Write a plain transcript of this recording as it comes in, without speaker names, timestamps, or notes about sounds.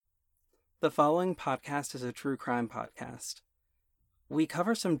The following podcast is a true crime podcast. We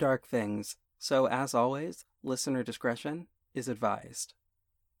cover some dark things, so as always, listener discretion is advised.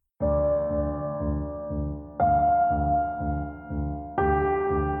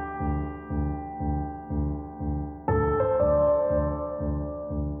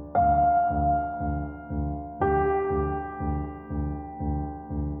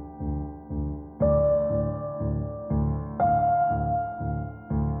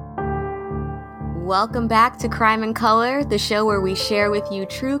 Welcome back to Crime and Color, the show where we share with you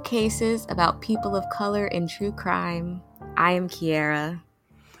true cases about people of color in true crime. I am Kiera.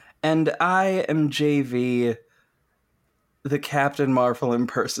 And I am JV, the Captain Marvel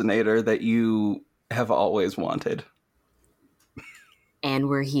impersonator that you have always wanted. And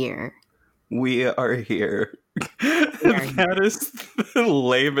we're here. We are here. That is the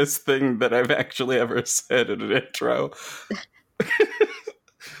lamest thing that I've actually ever said in an intro.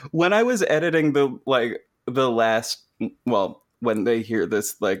 When I was editing when they hear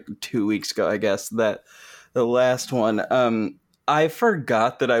this 2 weeks ago, I guess, that the last one, I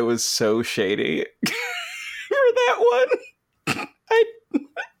forgot that I was so shady for that one. I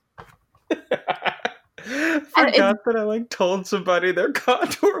forgot that I told somebody their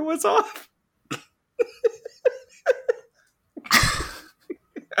contour was off.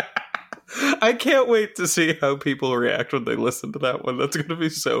 I can't wait to see how people react when they listen to that one. That's going to be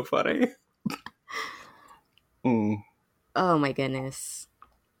so funny. Oh my goodness.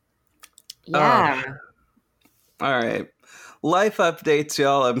 Yeah. All right. Life updates,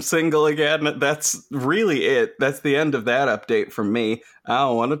 y'all. I'm single again. That's really it. That's the end of that update from me. I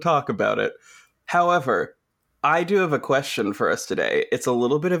don't want to talk about it. However, I do have a question for us today. It's a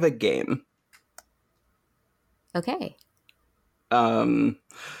little bit of a game. Okay.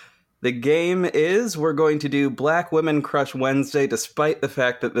 The game is we're going to do Black Women Crush Wednesday, despite the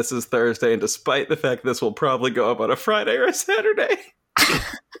fact that this is Thursday and despite the fact this will probably go up on a Friday or a Saturday.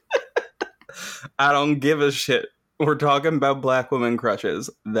 I don't give a shit. We're talking about Black women crushes.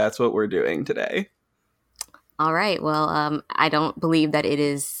 That's what we're doing today. All right. Well, I don't believe that it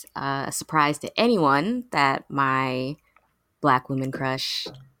is a surprise to anyone that my Black women crush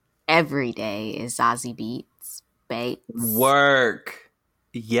every day is Zazie Beetz. Work.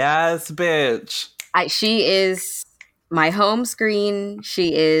 Yes, bitch. She is my home screen.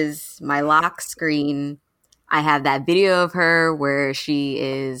 She is my lock screen. I have that video of her where she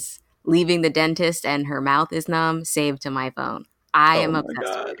is leaving the dentist and her mouth is numb saved to my phone. I am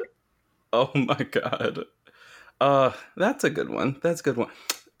obsessed with her. Oh my god. That's a good one. That's a good one.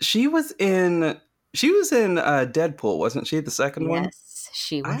 She was in Deadpool, wasn't she? The second one? Yes,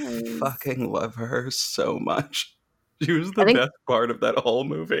 she was. I fucking love her so much. She was the best part of that whole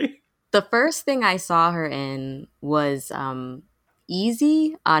movie. The first thing I saw her in was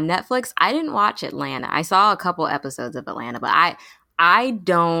Easy on Netflix. I didn't watch Atlanta. I saw a couple episodes of Atlanta, but I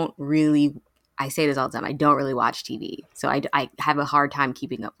don't really, I say this all the time, I don't really watch TV. So I have a hard time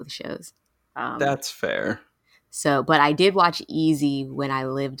keeping up with shows. That's fair. So, but I did watch Easy when I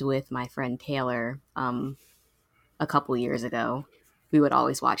lived with my friend Taylor a couple years ago. We would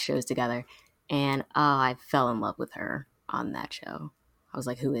always watch shows together. And I fell in love with her on that show. I was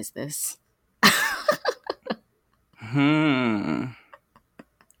like, who is this? I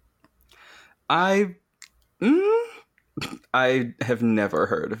have never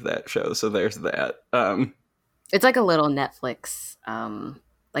heard of that show, so there's that. It's like a little Netflix,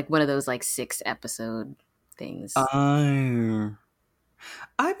 like one of those 6 episode things. I'd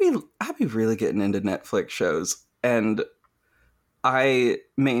be really getting into Netflix shows, and I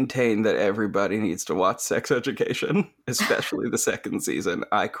maintain that everybody needs to watch Sex Education, especially the second season.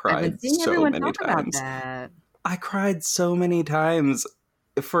 I cried so many times. I cried so many times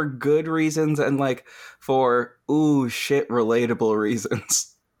for good reasons and for shit relatable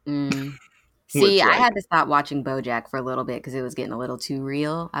reasons. See, I had to stop watching BoJack for a little bit because it was getting a little too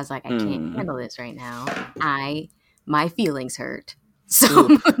real. I was like, I can't handle this right now. My feelings hurt. So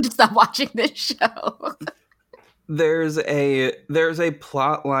I'm going to stop watching this show. There's a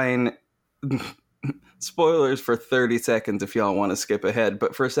plot line, spoilers for 30 seconds if y'all want to skip ahead,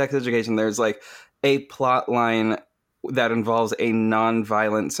 but for Sex Education, there's a plot line that involves a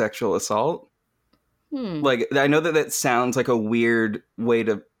non-violent sexual assault. I know that sounds like a weird way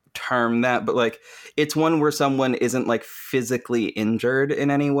to term that, but it's one where someone isn't physically injured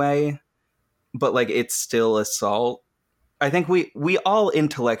in any way, but it's still assault. I think we all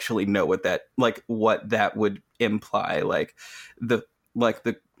intellectually know what that would imply, the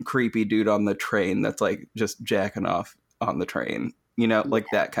creepy dude on the train that's just jacking off on the train,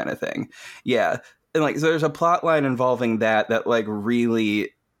 that kind of thing. Yeah. And so there's a plot line involving that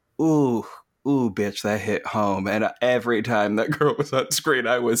really ooh, bitch, that hit home. And every time that girl was on screen,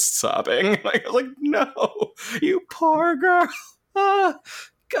 I was sobbing. Like, I was like, no, you poor girl. Ah,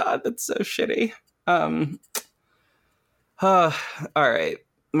 God, that's so shitty. All right.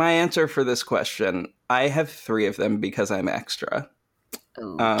 My answer for this question, I have 3 of them because I'm extra.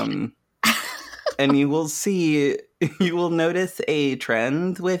 Okay. And you will notice a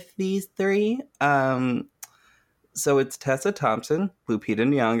trend with these 3. So it's Tessa Thompson, Lupita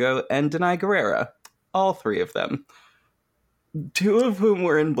Nyong'o, and Denai Guerrera. All 3 of them. 2 of whom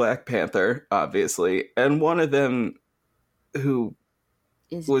were in Black Panther, obviously, and one of them who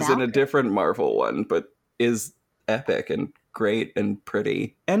was in a different Marvel one, but is epic and great and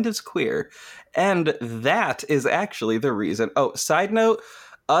pretty and is queer. And that is actually the reason. Oh, side note,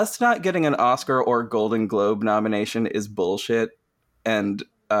 us not getting an Oscar or Golden Globe nomination is bullshit, and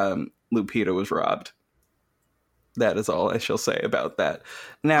Lupita was robbed. That is all I shall say about that.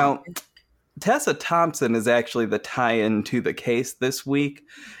 Now, Tessa Thompson is actually the tie-in to the case this week,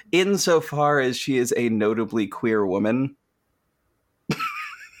 insofar as she is a notably queer woman.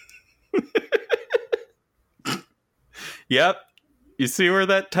 Yep. You see where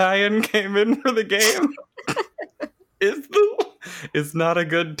that tie-in came in for the game? It's not a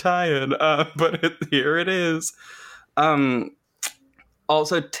good tie-in, but here it is.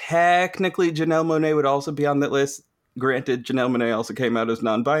 Also, technically, Janelle Monáe would also be on that list. Granted, Janelle Monáe also came out as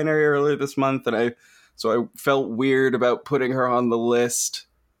non-binary earlier this month, and I felt weird about putting her on the list.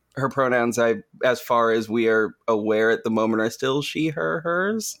 Her pronouns, as far as we are aware at the moment, are still she, her,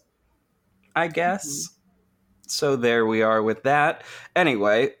 hers, I guess. Mm-hmm. So there we are with that.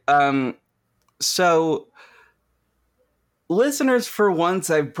 Anyway, so listeners, for once,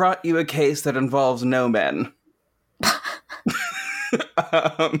 I've brought you a case that involves no men.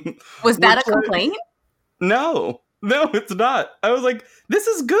 Was that a complaint? No, it's not. I was like, this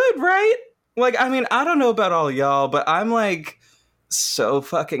is good, right? Like, I mean, I don't know about all y'all, but I'm like so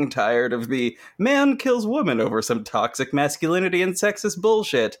fucking tired of the man kills woman over some toxic masculinity and sexist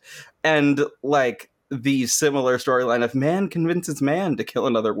bullshit. And like the similar storyline of man convinces man to kill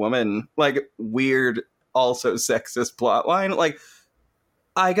another woman, like weird, also sexist plotline. Like,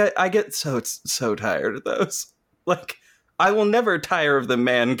 I get so tired of those. Like, I will never tire of the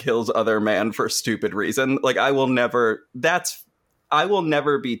man kills other man for stupid reason. Like, I will never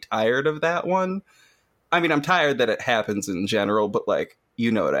be tired of that one. I mean, I'm tired that it happens in general, but like, you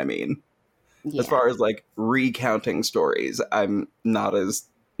know what I mean. Yeah. As far as like recounting stories, I'm not as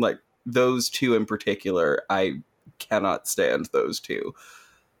like those 2 in particular. I cannot stand those 2.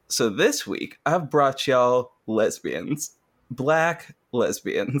 So this week, I've brought y'all lesbians, Black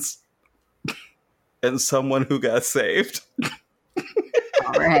lesbians, and someone who got saved.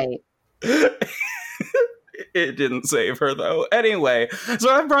 All right. It didn't save her, though. Anyway, so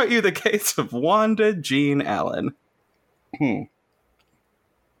I brought you the case of Wanda Jean Allen.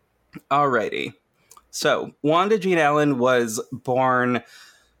 Alrighty. So, Wanda Jean Allen was born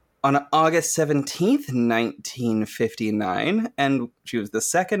on August 17th, 1959, and she was the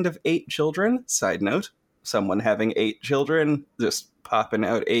second of 8 children. Side note, someone having 8 children, just popping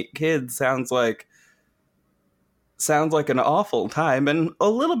out 8 kids, sounds like an awful time, and a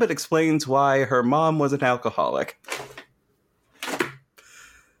little bit explains why her mom was an alcoholic.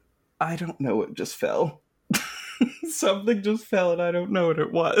 I don't know what just fell. Something just fell and I don't know what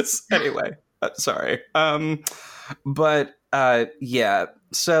it was. Anyway, sorry. Yeah.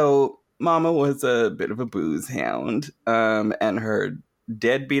 So Mama was a bit of a booze hound, and her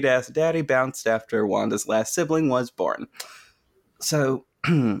deadbeat ass daddy bounced after Wanda's last sibling was born. So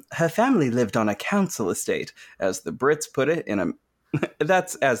her family lived on a council estate, as the Brits put it.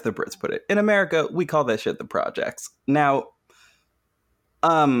 That's as the Brits put it. In America, we call that shit the projects. Now,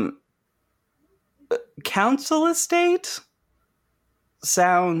 council estate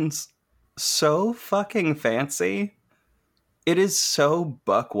sounds so fucking fancy. It is so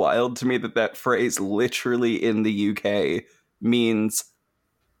buck wild to me that phrase literally in the UK means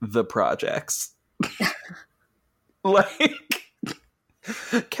the projects. Like,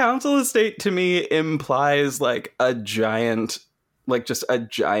 council estate to me implies like a giant, I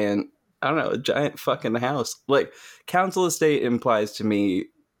don't know, a giant fucking house. Like, council estate implies to me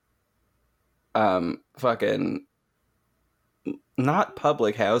fucking not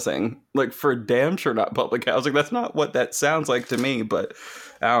public housing. Like, for damn sure not public housing. That's not what that sounds like to me, but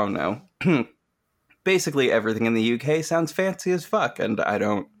I don't know. Basically everything in the UK sounds fancy as fuck, and I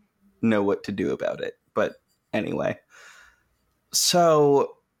don't know what to do about it. But anyway.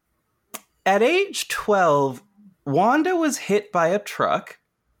 So, at age 12, Wanda was hit by a truck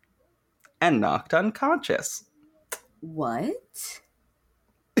and knocked unconscious. What?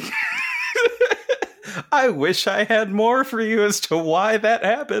 I wish I had more for you as to why that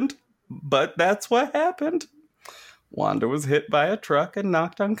happened, but that's what happened. Wanda was hit by a truck and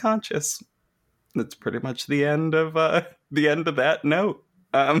knocked unconscious. That's pretty much the end of that note.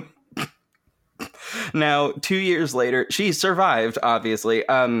 Now, 2 years later, she survived, obviously,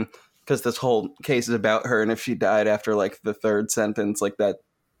 because this whole case is about her, and if she died after, like, the third sentence, like, that,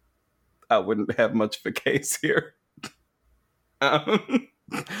 I wouldn't have much of a case here.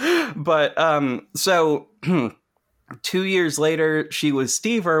 So 2 years later, she was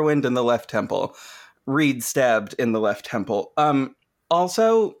Steve Irwin in the left temple. Reed stabbed in the left temple.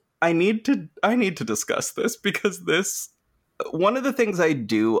 Also, I need to discuss this because one of the things I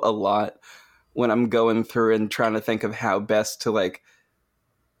do a lot when I'm going through and trying to think of how best to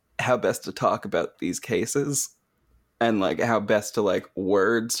talk about these cases and like how best to like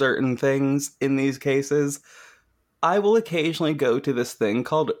word certain things in these cases, I will occasionally go to this thing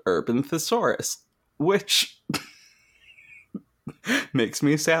called Urban Thesaurus, which makes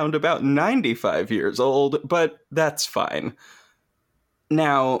me sound about 95 years old, but that's fine.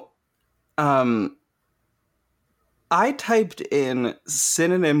 Now, I typed in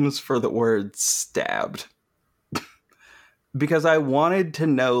synonyms for the word stabbed because I wanted to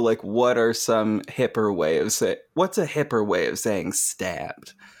know, like, what are some hipper way of saying, what's a hipper way of saying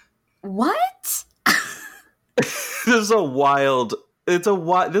stabbed? What? This is a wild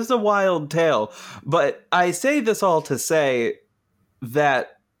tale, but I say this all to say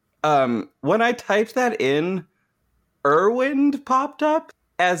that when I typed that in, Irwin popped up,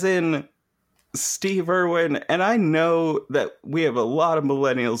 as in Steve Irwin, and I know that we have a lot of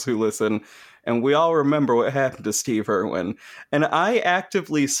millennials who listen, and we all remember what happened to Steve Irwin, and I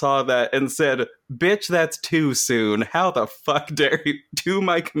actively saw that and said, bitch, that's too soon. How the fuck dare you? To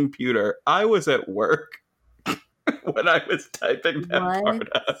my computer. I was at work when I was typing that part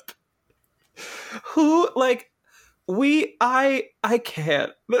up. I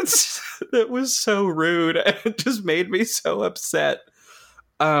can't. That was so rude. It just made me so upset.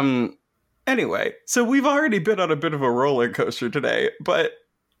 Anyway, so we've already been on a bit of a roller coaster today, but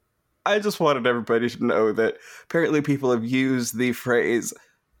I just wanted everybody to know that apparently people have used the phrase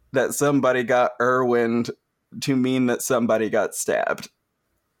that somebody got Irwined to mean that somebody got stabbed.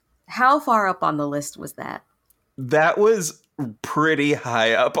 How far up on the list was that? That was pretty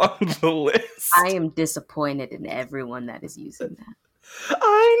high up on the list. I am disappointed in everyone that is using that.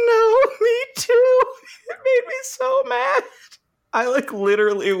 I know, me too. It made me so mad. I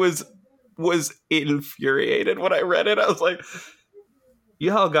literally was infuriated when I read it. I was like,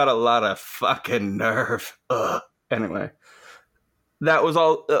 y'all got a lot of fucking nerve. Ugh. Anyway, that was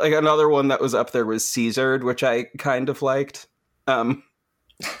all. Like, another one that was up there was Caesared, which I kind of liked.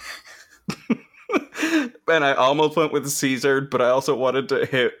 And I almost went with Caesared, but I also wanted to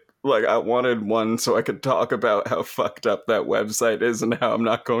hit, I wanted one so I could talk about how fucked up that website is and how I'm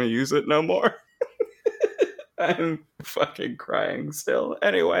not going to use it no more. I'm fucking crying still.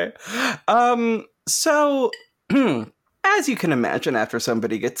 Anyway, so as you can imagine, after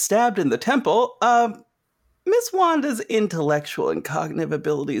somebody gets stabbed in the temple, Miss Wanda's intellectual and cognitive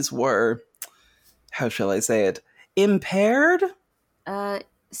abilities were, how shall I say it, impaired?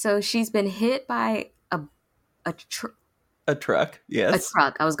 So she's been hit by a truck, yes. A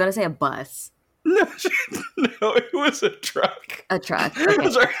truck. I was going to say a bus. No, it was a truck. A truck. Okay. I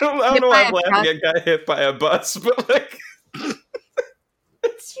don't know why I'm laughing. I got hit by a bus, but that's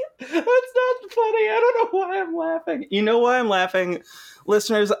not funny. I don't know why I'm laughing. You know why I'm laughing?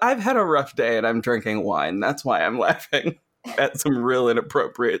 Listeners, I've had a rough day and I'm drinking wine. That's why I'm laughing at some real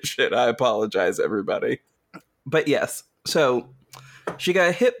inappropriate shit. I apologize, everybody. But yes, so she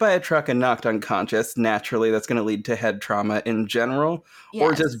got hit by a truck and knocked unconscious. Naturally, that's going to lead to head trauma in general,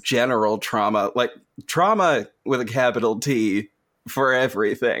 or just general trauma, like trauma with a capital T for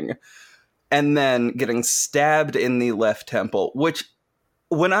everything. And then getting stabbed in the left temple, which,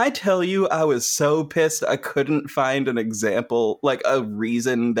 when I tell you I was so pissed I couldn't find an example, like a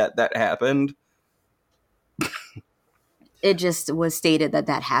reason that happened. It just was stated that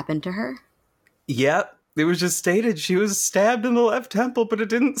happened to her? Yep. It was just stated she was stabbed in the left temple, but it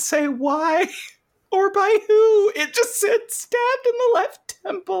didn't say why or by who. It just said stabbed in the left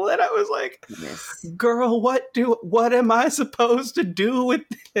temple. And I was like, yes. Girl, what am I supposed to do with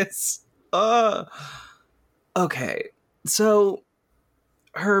this? Okay. So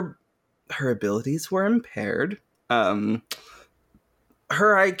her abilities were impaired. Her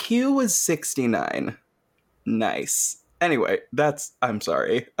IQ was 69. Nice. Anyway, I'm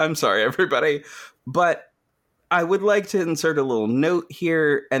sorry, everybody. But I would like to insert a little note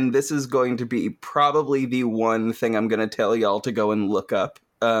here, and this is going to be probably the one thing I'm going to tell y'all to go and look up.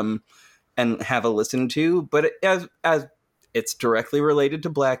 and have a listen to, but as it's directly related to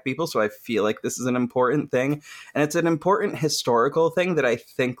Black people, so I feel like this is an important thing, and it's an important historical thing that I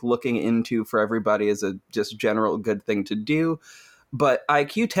think looking into for everybody is a just general good thing to do. But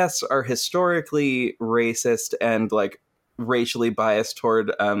IQ tests are historically racist and like racially biased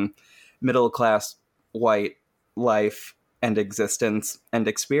toward middle class white life and existence and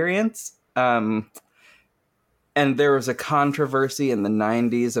experience. And there was a controversy in the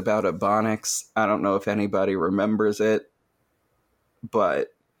 90s about Ebonics. I don't know if anybody remembers it, but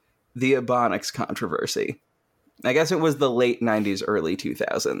the Ebonics controversy. I guess it was the late 90s, early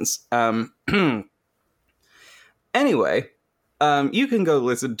 2000s. Anyway, you can go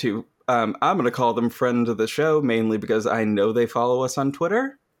listen to, I'm going to call them friend of the show, mainly because I know they follow us on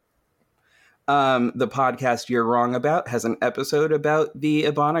Twitter. The podcast You're Wrong About has an episode about the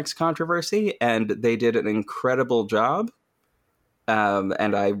Ebonics controversy, and they did an incredible job.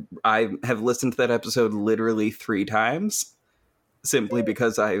 And I have listened to that episode literally 3 times, simply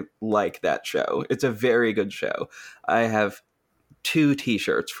because I like that show. It's a very good show. I have 2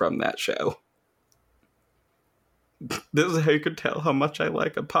 t-shirts from that show. This is how you could tell how much I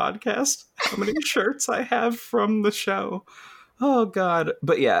like a podcast. How many shirts I have from the show. Oh, God.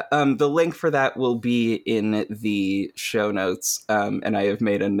 But yeah, the link for that will be in the show notes. And I have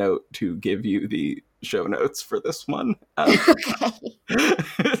made a note to give you the show notes for this one. Okay.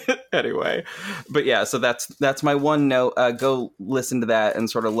 Anyway, but yeah, so that's my one note. Go listen to that and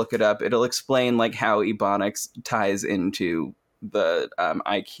sort of look it up. It'll explain like how Ebonics ties into the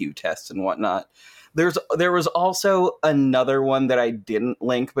IQ test and whatnot. There was also another one that I didn't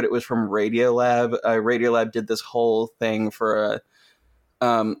link, but it was from Radiolab. Radiolab did this whole thing for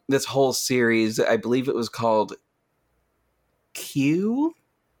this whole series. I believe it was called Q.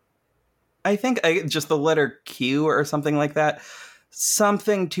 I think just the letter Q or something like that.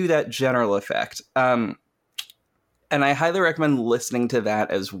 Something to that general effect. And I highly recommend listening to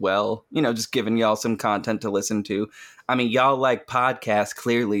that as well. You know, just giving y'all some content to listen to. I mean, y'all like podcasts,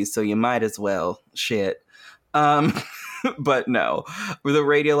 clearly, so you might as well. Shit. But no. The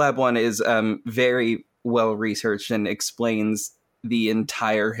Radiolab one is very well researched and explains the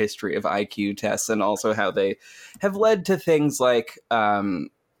entire history of IQ tests and also how they have led to things like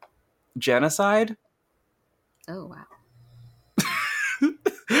genocide. Oh, wow.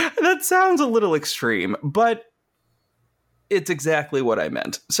 That sounds a little extreme, but it's exactly what I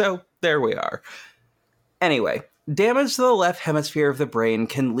meant. So there we are. Anyway, damage to the left hemisphere of the brain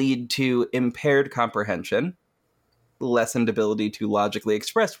can lead to impaired comprehension, lessened ability to logically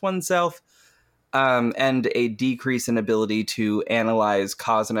express oneself, and a decrease in ability to analyze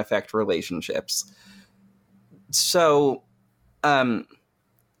cause and effect relationships. So,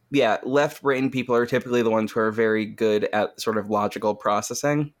 yeah, left brain people are typically the ones who are very good at sort of logical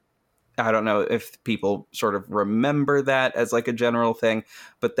processing. I don't know if people sort of remember that as like a general thing,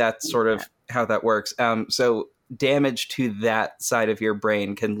 but that's sort of how that works. So damage to that side of your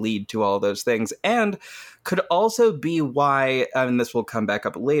brain can lead to all those things, and could also be why, and this will come back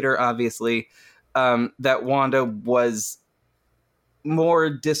up later, obviously, that Wanda was more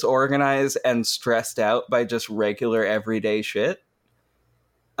disorganized and stressed out by just regular everyday shit.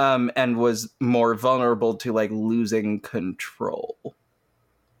 And was more vulnerable to like losing control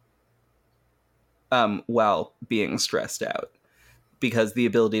while being stressed out, because the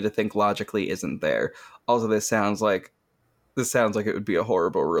ability to think logically isn't there. Also, this sounds like it would be a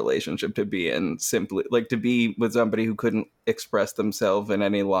horrible relationship to be in, simply like to be with somebody who couldn't express themselves in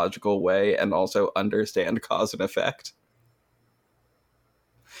any logical way and also understand cause and effect.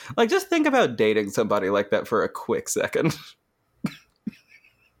 Like, just think about dating somebody like that for a quick second.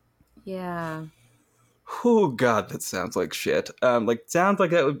 Yeah. Oh, God, that sounds like shit. Sounds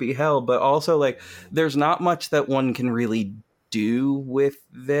like that would be hell, but also, like, there's not much that one can really do with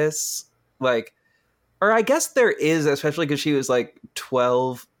this. Like, or I guess there is, especially because she was, like,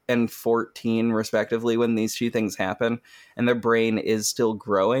 12 and 14, respectively, when these 2 things happen, and their brain is still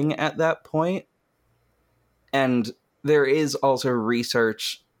growing at that point. And there is also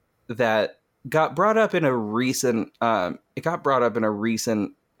research that got brought up in a recent,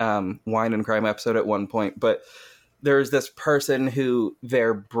 Wine and Crime episode at one point, but there's this person who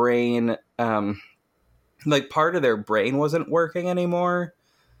their brain, part of their brain wasn't working anymore.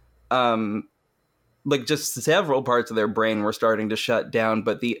 Just several parts of their brain were starting to shut down,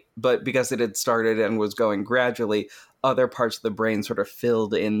 but because it had started and was going gradually, other parts of the brain sort of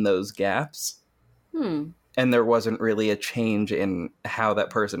filled in those gaps. And there wasn't really a change in how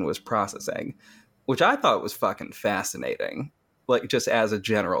that person was processing, which I thought was fucking fascinating. Like, just as a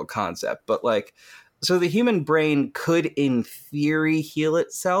general concept. But, like, So the human brain could, in theory, heal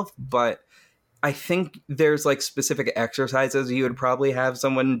itself, but I think there's like specific exercises you would probably have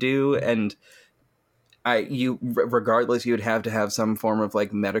someone do, and regardless, you'd have to have some form of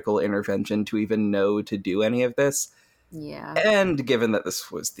like medical intervention to even know to do any of this. Yeah. And given that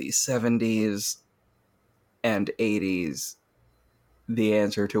this was the 70s and 80s, the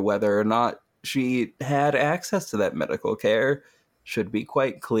answer to whether or not she had access to that medical care should be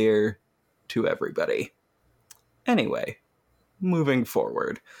quite clear to everybody. Anyway, moving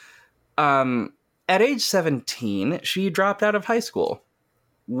forward. At age 17, she dropped out of high school,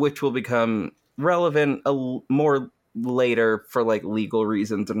 which will become relevant more later for like legal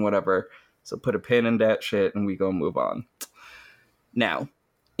reasons and whatever. So put a pin in that shit and we go move on. Now,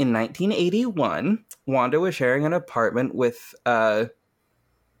 in 1981, Wanda was sharing an apartment with Dedra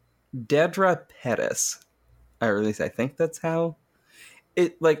Pettis. Or at least I think that's how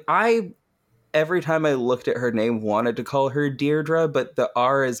it, like, every time I looked at her name, wanted to call her Deirdre, but the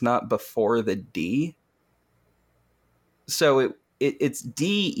R is not before the D. So it's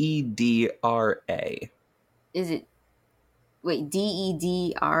Dedra. Is it? Wait,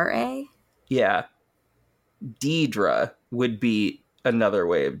 Dedra? Yeah. Deidre would be another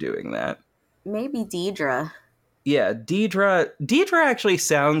way of doing that. Maybe Deidre. Yeah, Deidre. Deidre actually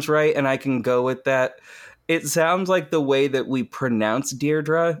sounds right, and I can go with that. It sounds like the way that we pronounce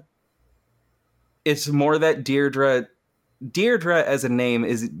Deirdre. It's more that Deirdre as a name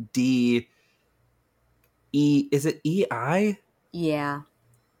is D-E... Is it E-I? Yeah.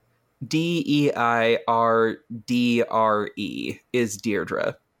 D-E-I-R-D-R-E is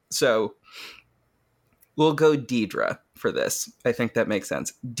Deirdre. So we'll go Deidre for this. I think that makes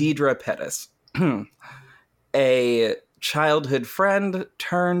sense. Deidre Pettis. A childhood friend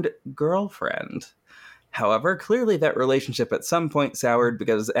turned girlfriend. However, clearly that relationship at some point soured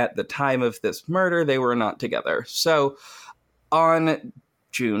because at the time of this murder, they were not together. So on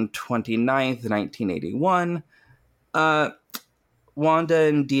June 29th, 1981, Wanda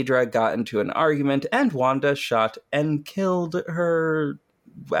and Deidre got into an argument, and Wanda shot and killed her,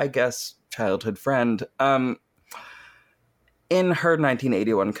 I guess, childhood friend. In her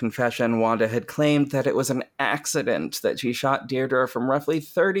 1981 confession, Wanda had claimed that it was an accident that she shot Deirdre from roughly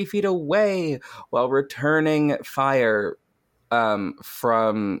 30 feet away while returning fire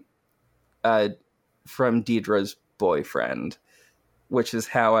from Deirdre's boyfriend, which is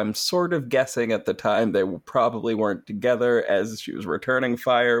how I'm sort of guessing at the time they probably weren't together, as she was returning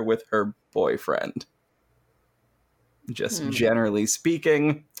fire with her boyfriend. Just generally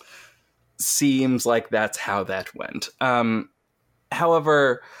speaking, seems like that's how that went.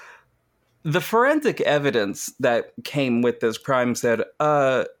 However, the forensic evidence that came with this crime said,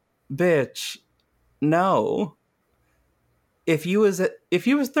 bitch, no. If you was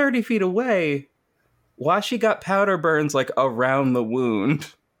 30 feet away, why she got powder burns, like, around the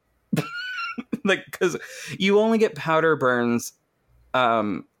wound? Like, because you only get powder burns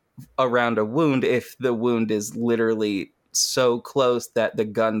around a wound if the wound is literally so close that the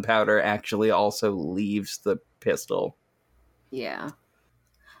gunpowder actually also leaves the pistol. Yeah.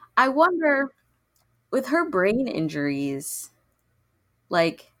 I wonder, with her brain injuries,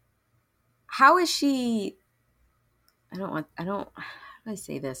 like, how is she... how do I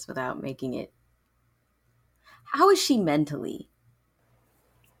say this without making it... How is she mentally?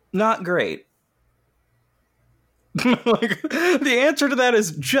 Not great. Like, the answer to that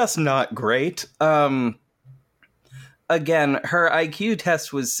is just not great. Again, her IQ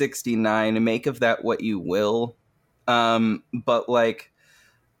test was 69. Make of that what you will. But, like,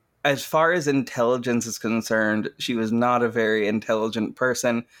 as far as intelligence is concerned, she was not a very intelligent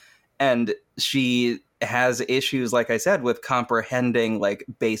person. And she has issues, like I said, with comprehending, like,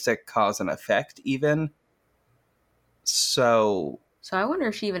 basic cause and effect, even. So I wonder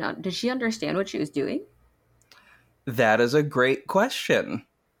if she even... Did she understand what she was doing? That is a great question.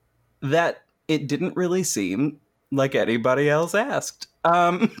 That it didn't really seem like anybody else asked.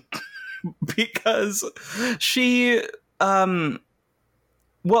 Because she... well,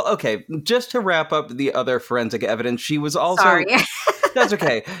 okay, just to wrap up the other forensic evidence, she was also... Sorry. That's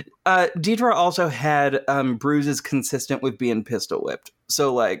okay. Deidre also had bruises consistent with being pistol whipped.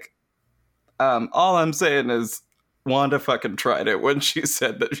 So, like, all I'm saying is Wanda fucking tried it when she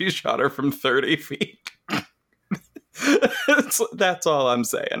said that she shot her from 30 feet. That's all I'm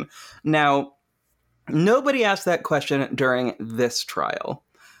saying. Now, nobody asked that question during this trial.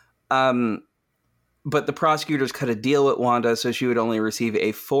 But the prosecutors cut a deal with Wanda so she would only receive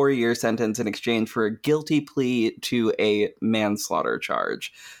a 4-year sentence in exchange for a guilty plea to a manslaughter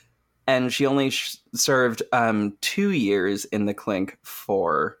charge. And she only served 2 years in the clink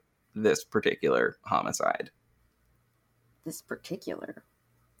for this particular homicide. This particular?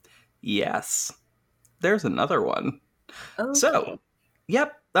 Yes. There's another one. Okay. So,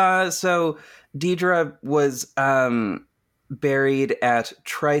 yep. So Deidre was buried at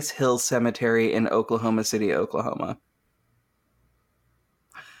Trice Hill Cemetery in Oklahoma City, Oklahoma.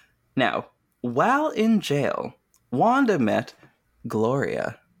 Now, while in jail, Wanda met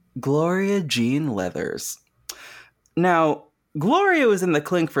Gloria Jean Leathers. Now, Gloria was in the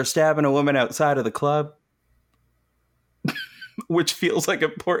clink for stabbing a woman outside of the club, which feels like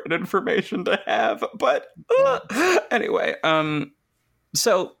important information to have, but anyway,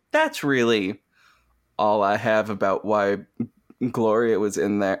 so that's really all I have about why Gloria was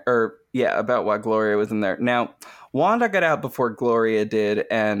in there, about why Gloria was in there. Now, Wanda got out before Gloria did,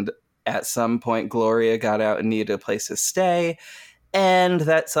 and at some point Gloria got out and needed a place to stay, and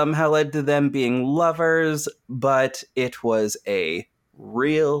that somehow led to them being lovers, but it was a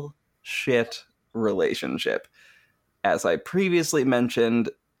real shit relationship. As I previously mentioned,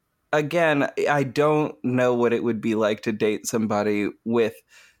 again, I don't know what it would be like to date somebody with,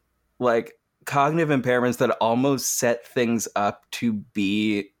 like, cognitive impairments that almost set things up to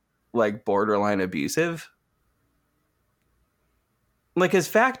be, like, borderline abusive. Like, as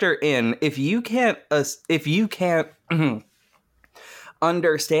factor in, if you can't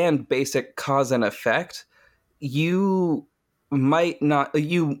understand basic cause and effect, you might not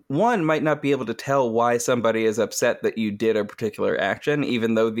be able to tell why somebody is upset that you did a particular action,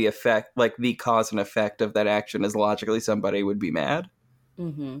 even though the effect, like the cause and effect of that action is logically somebody would be mad.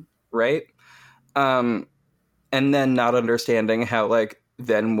 Mm-hmm. Right? And then not understanding how, like,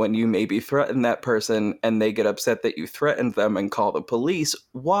 then when you maybe threaten that person and they get upset that you threatened them and call the police,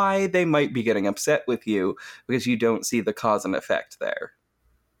 why they might be getting upset with you because you don't see the cause and effect there.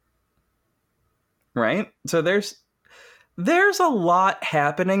 Right? So there's a lot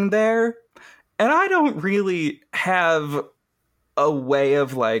happening there, and I don't really have a way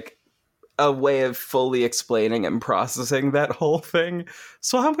of fully explaining and processing that whole thing.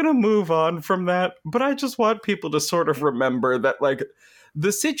 So I'm going to move on from that, but I just want people to sort of remember that, like,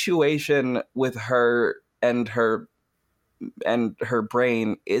 the situation with her and her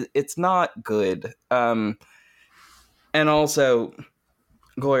brain, it's not good. And also,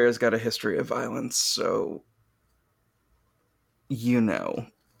 Gloria's got a history of violence, so this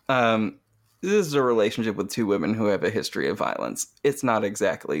is a relationship with two women who have a history of violence. It's not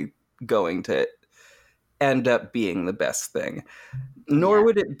exactly going to end up being the best thing. Nor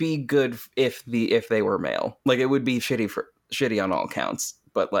would it be good if they were male. Like, it would be shitty on all counts,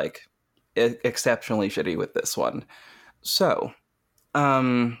 but, like, exceptionally shitty with this one. So,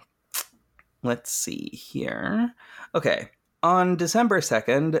 let's see here. Okay. On December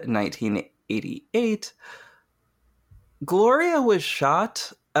 2nd, 1988, Gloria was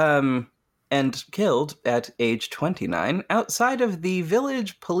shot and killed at age 29 outside of the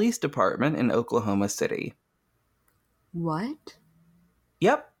Village Police Department in Oklahoma City. What?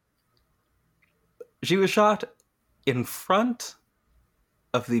 Yep. She was shot in front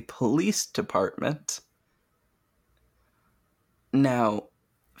of the police department. Now,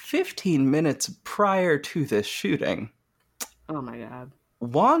 15 minutes prior to this shooting, oh my God,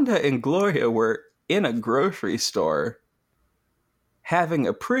 Wanda and Gloria were in a grocery store having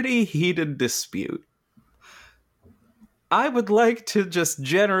a pretty heated dispute. I would like to just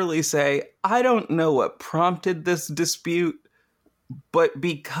generally say, I don't know what prompted this dispute, but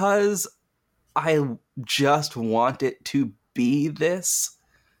because I just want it to be this,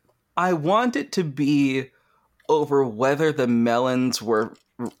 I want it to be over whether the melons were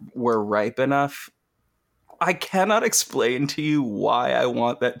ripe enough. I cannot explain to you why I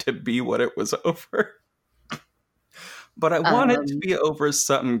want that to be what it was over. But I want it to be over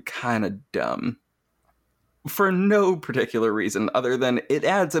something kind of dumb. For no particular reason other than it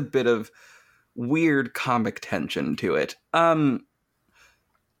adds a bit of weird comic tension to it.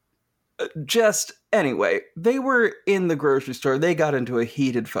 Just, anyway, they were in the grocery store. They got into a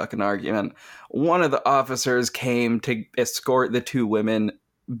heated fucking argument. One of the officers came to escort the two women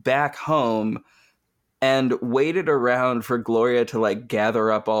back home and waited around for Gloria to, like, gather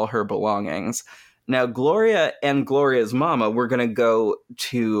up all her belongings. Now, Gloria and Gloria's mama were going to go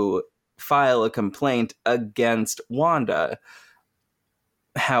to file a complaint against Wanda.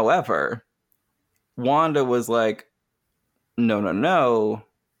 However, Wanda was like, no,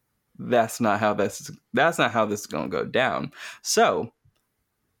 that's not how this is going to go down. So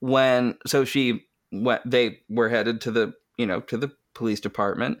they were headed to the police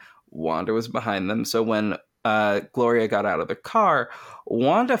department. Wanda was behind them. So when Gloria got out of the car,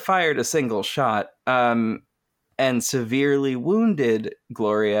 Wanda fired a single shot. and severely wounded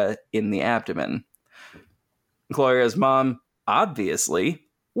Gloria in the abdomen. Gloria's mom, obviously,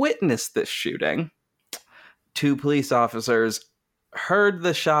 witnessed this shooting. 2 police officers heard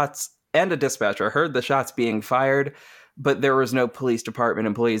the shots, and a dispatcher heard the shots being fired, but there was no police department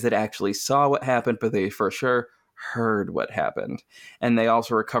employees that actually saw what happened, but they for sure heard what happened. And they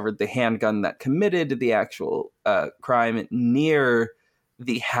also recovered the handgun that committed the actual crime near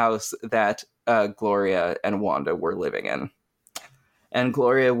the house that Gloria and Wanda were living in. And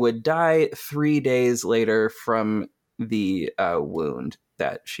Gloria would die 3 days later from the wound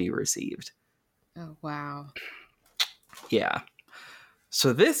that she received. Oh, wow. Yeah.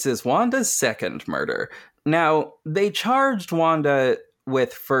 So this is Wanda's second murder. Now, they charged Wanda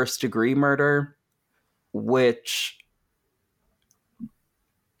with first-degree murder, which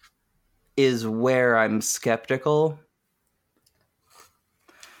is where I'm skeptical.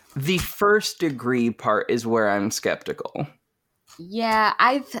 The first-degree part is where I'm skeptical. Yeah,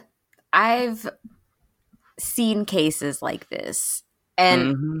 I've seen cases like this.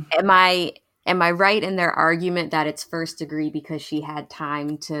 And am I right in their argument that it's first degree because she had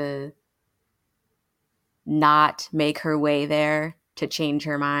time to not make her way there to change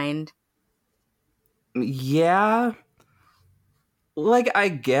her mind? Yeah. Like, I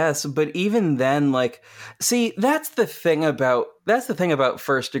guess, but even then, like, see, that's the thing about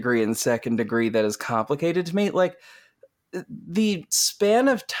first degree and second degree that is complicated to me. Like, the span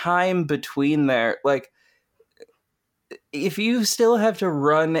of time between there, like, if you still have to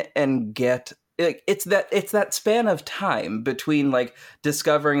run and get, like, it's that span of time between, like,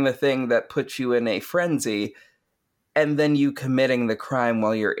 discovering the thing that puts you in a frenzy and then you committing the crime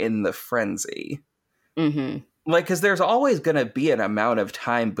while you're in the frenzy. Mm-hmm. Like, because there's always going to be an amount of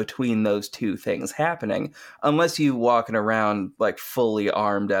time between those two things happening, unless you walking around, like, fully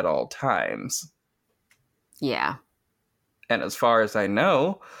armed at all times. Yeah. And as far as I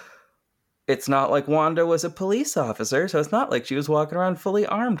know, it's not like Wanda was a police officer, so it's not like she was walking around fully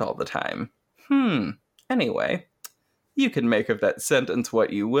armed all the time. Anyway, you can make of that sentence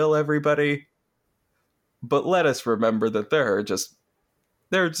what you will, everybody. But let us remember that there are just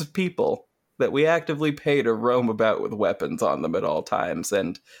people that we actively pay to roam about with weapons on them at all times,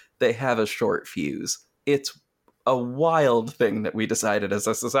 and they have a short fuse. It's a wild thing that we decided as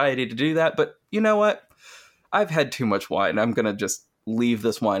a society to do that, but you know what? I've had too much wine. I'm gonna just leave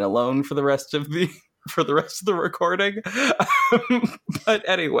this wine alone for the rest of the recording. But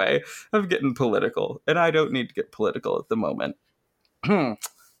anyway, I'm getting political, and I don't need to get political at the moment.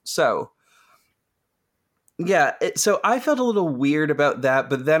 So yeah, so I felt a little weird about that,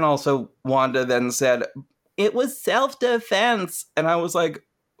 but then also Wanda then said, it was self-defense. And I was like,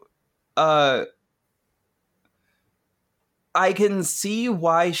 I can see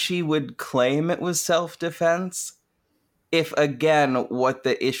why she would claim it was self-defense if, again, what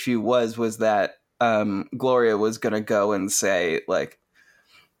the issue was that Gloria was going to go and say, like,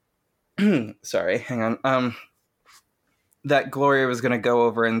 sorry, hang on. That Gloria was going to go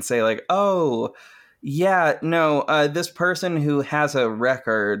over and say, like, oh, yeah, no, this person who has a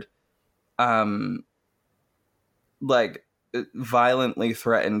record, like, violently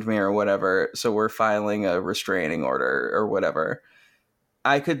threatened me or whatever, so we're filing a restraining order or whatever.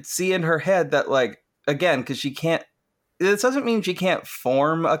 I could see in her head that, like, again, because this doesn't mean she can't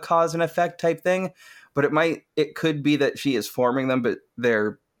form a cause and effect type thing, but it could be that she is forming them, but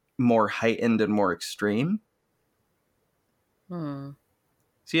they're more heightened and more extreme.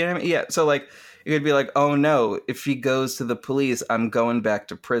 See what I mean? Yeah, so, like, it could be like, oh no, if she goes to the police, I'm going back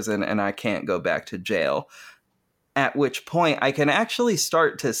to prison and I can't go back to jail. At which point I can actually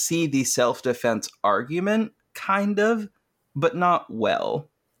start to see the self-defense argument, kind of, but not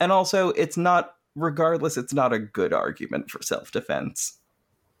well. And also, it's not a good argument for self-defense.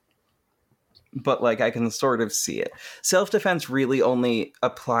 But, like, I can sort of see it. Self-defense really only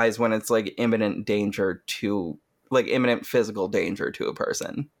applies when it's, like, imminent physical danger to a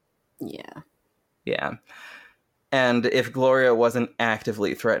person. Yeah. Yeah. And if Gloria wasn't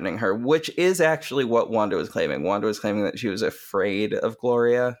actively threatening her, which is actually what Wanda was claiming. Wanda was claiming that she was afraid of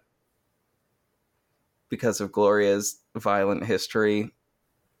Gloria because of Gloria's violent history.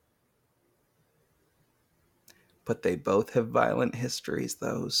 But they both have violent histories,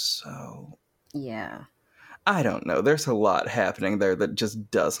 though, so... Yeah. I don't know. There's a lot happening there that just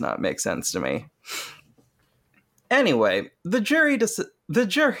does not make sense to me. Anyway, the jury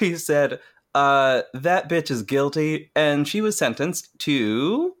said... that bitch is guilty, and she was sentenced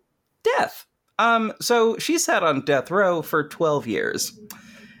to death. So she sat on death row for 12 years.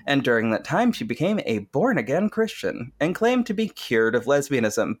 And during that time, she became a born-again Christian and claimed to be cured of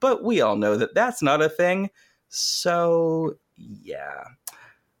lesbianism. But we all know that that's not a thing. So, yeah.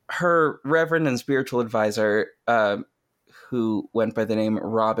 Her reverend and spiritual advisor, who went by the name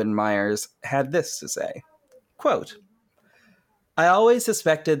Robin Myers, had this to say, quote, I always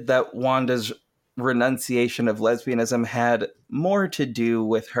suspected that Wanda's renunciation of lesbianism had more to do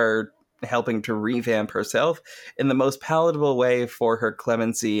with her helping to revamp herself in the most palatable way for her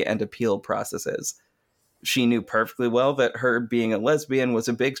clemency and appeal processes. She knew perfectly well that her being a lesbian was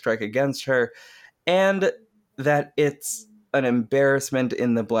a big strike against her, and that it's an embarrassment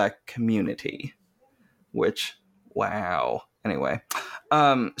in the Black community. Which, wow. Anyway,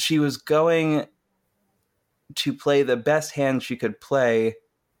 she was going to play the best hand she could play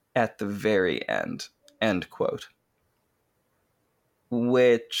at the very end. End quote.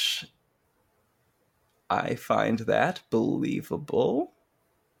 Which I find that believable.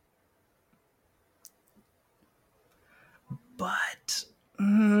 But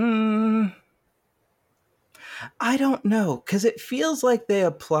I don't know, because it feels like they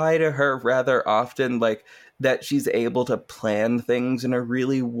apply to her rather often, like that she's able to plan things in a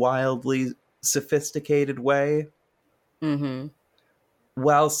really wildly sophisticated way,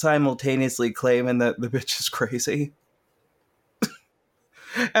 while simultaneously claiming that the bitch is crazy.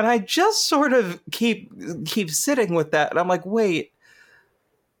 And I just sort of keep sitting with that, and I'm like, wait,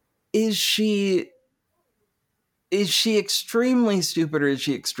 is she extremely stupid or is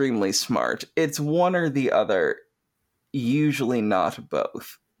she extremely smart? It's one or the other, usually not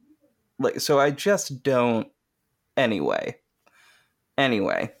both. Like, so I just don't. Anyway,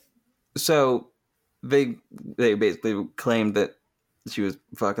 so they basically claimed that she was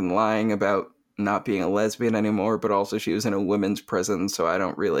fucking lying about not being a lesbian anymore, but also she was in a women's prison, so I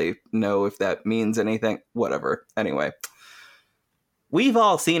don't really know if that means anything. Whatever. Anyway. We've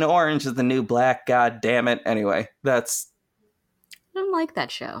all seen Orange is the New Black, god damn it. Anyway, that's... I don't like that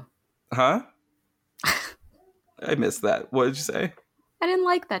show. Huh? I missed that. What did you say? I didn't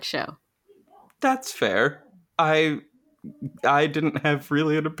like that show. That's fair. I didn't have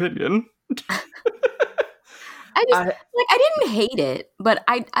really an opinion. I didn't hate it, but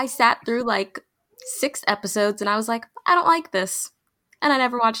I sat through like 6 episodes and I was like, I don't like this. And I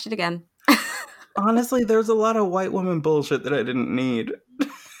never watched it again. Honestly, there's a lot of white woman bullshit that I didn't need.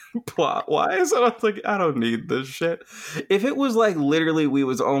 Plot-wise, I was like, I don't need this shit. If it was like literally we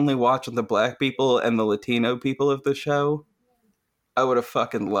was only watching the Black people and the Latino people of the show, I would have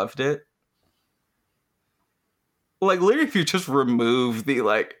fucking loved it. Like, literally, if you just remove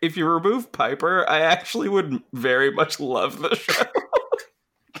if you remove Piper, I actually would very much love the show.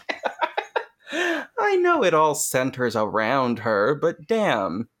 I know it all centers around her, but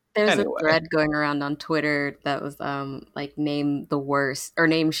damn. There's a thread going around on Twitter that was like name the worst, or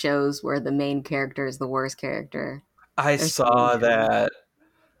name shows where the main character is the worst character. I saw that.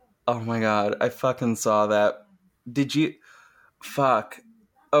 Oh my god, I fucking saw that. Did you? Fuck.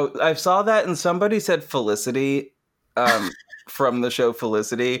 Oh, I saw that and somebody said Felicity from the show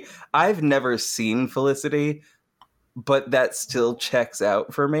Felicity. I've never seen Felicity, but that still checks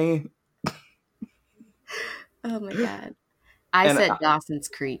out for me. Oh my god. I said Dawson's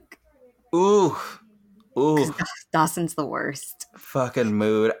Creek. Ooh. Dawson's the worst. Fucking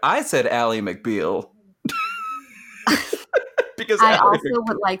mood. I said Ally McBeal. Because I also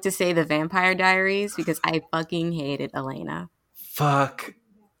would like to say The Vampire Diaries because I fucking hated Elena. Fuck.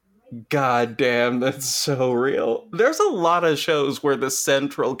 God damn, that's so real. There's a lot of shows where the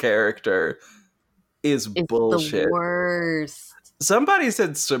central character is bullshit. The worst. Somebody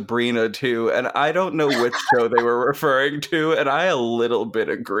said Sabrina too, and I don't know which show they were referring to, and I a little bit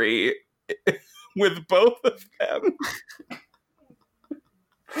agree with both of them.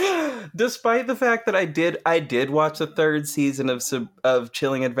 Despite the fact that I did watch the 3rd season of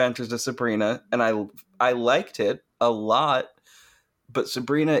Chilling Adventures of Sabrina, and I liked it a lot, but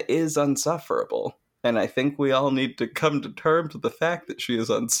Sabrina is insufferable, and I think we all need to come to terms with the fact that she is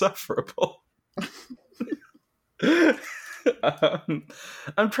insufferable.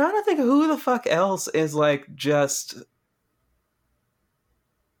 I'm trying to think of who the fuck else is like just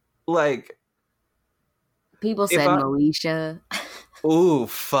like people said Moesha. Ooh,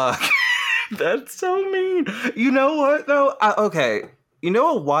 fuck. That's so mean. You know what though? Okay. You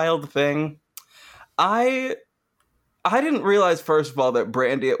know a wild thing? I didn't realize first of all that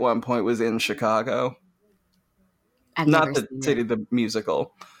Brandy at one point was in Chicago. Not the city, the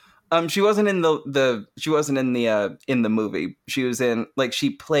musical. She wasn't in the movie. She was in she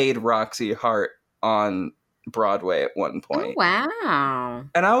played Roxy Hart on Broadway at one point. Oh, wow.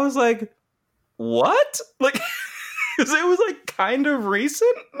 And I was like, what? Like, because it was kind of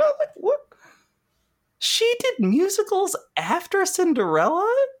recent. And I was like, what? She did musicals after Cinderella?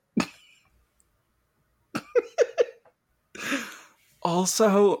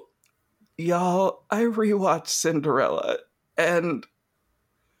 Also, y'all, I rewatched Cinderella, and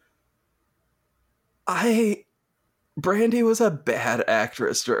Brandy was a bad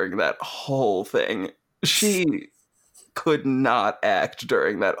actress during that whole thing. She could not act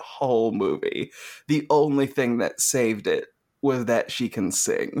during that whole movie. The only thing that saved it was that she can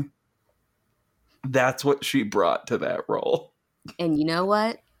sing. That's what she brought to that role. And you know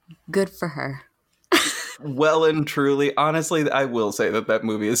what? Good for her. Well and truly, honestly, I will say that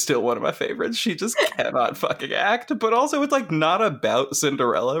movie is still one of my favorites. She just cannot fucking act, but also it's like not about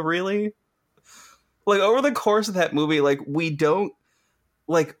Cinderella, really. Like over the course of that movie, like we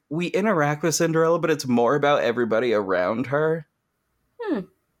interact with Cinderella, but it's more about everybody around her.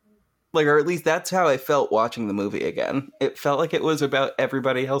 Like, or at least that's how I felt watching the movie again. It felt like it was about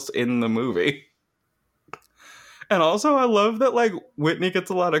everybody else in the movie. And also, I love that, like, Whitney gets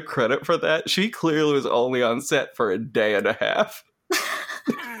a lot of credit for that. She clearly was only on set for a day and a half.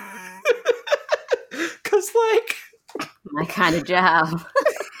 Because, like... My kind of job.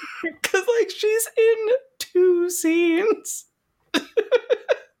 Because, like, she's in 2 scenes.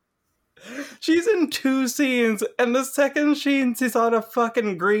 She's in 2 scenes, and the second scene, she's on a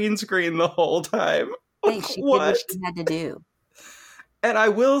fucking green screen the whole time. Hey, she did what she had to do. And I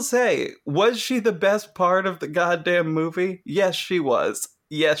will say, was she the best part of the goddamn movie? Yes, she was.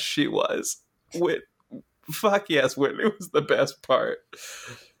 Yes, she was. Fuck yes, Whitney was the best part.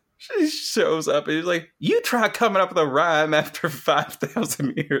 She shows up and she's like, you try coming up with a rhyme after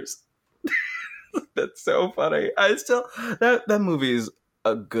 5,000 years. That's so funny. That movie's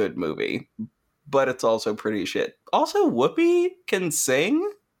a good movie, but it's also pretty shit. Also, Whoopi can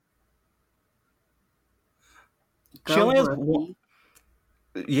sing. She only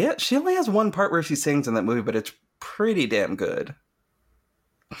has one part where she sings in that movie, but it's pretty damn good.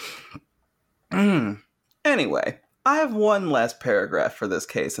 Anyway, I have one last paragraph for this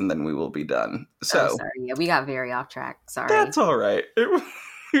case, and then we will be done. So, sorry. Yeah, we got very off track. Sorry. That's all right.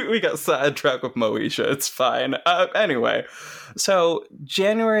 We got sidetracked with Moesha. It's fine. Anyway, so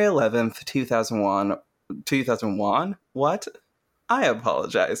January 11th, 2001. What? I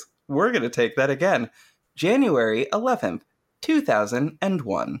apologize. We're going to take that again. January 11th,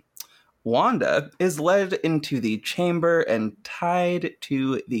 2001. Wanda is led into the chamber and tied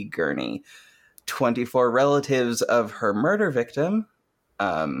to the gurney. 24 relatives of her murder victim,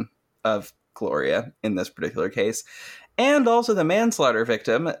 of Gloria in this particular case, and also the manslaughter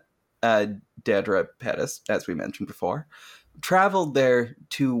victim, Dedra Pettis, as we mentioned before, traveled there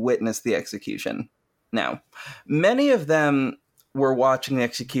to witness the execution. Now, many of them were watching the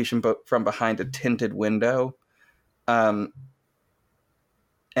execution from behind a tinted window. And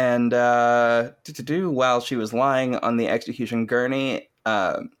while she was lying on the execution gurney,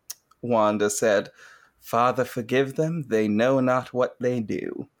 Wanda said, "Father, forgive them, they know not what they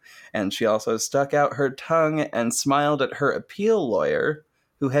do." And she also stuck out her tongue and smiled at her appeal lawyer,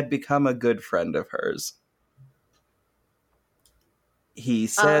 who had become a good friend of hers. He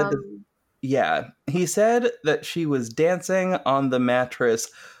said, he said that she was dancing on the mattress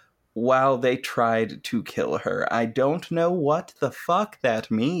while they tried to kill her. I don't know what the fuck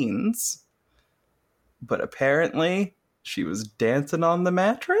that means, but apparently she was dancing on the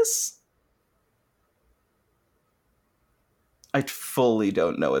mattress? I fully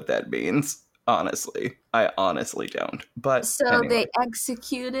don't know what that means. Honestly. I honestly don't. But so anyway. They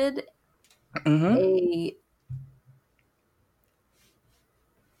executed a...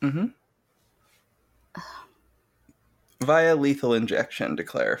 via lethal injection, to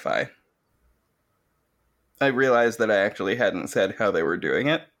clarify. I realized that I actually hadn't said how they were doing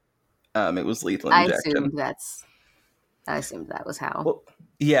it. It was lethal injection. I assumed that was how. Well,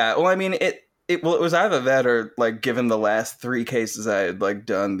 yeah, well, I mean, it was either that or, like, given the last 3 cases I had, like,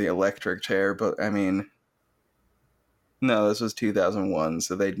 done the electric chair, but, I mean, no, this was 2001,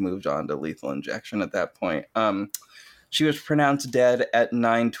 so they'd moved on to lethal injection at that point. She was pronounced dead at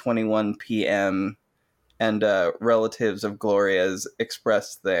 9:21 p.m., and relatives of Gloria's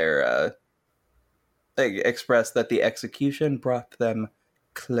expressed that the execution brought them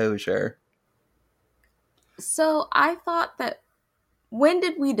closure. So I thought that, when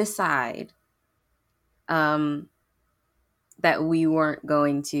did we decide that we weren't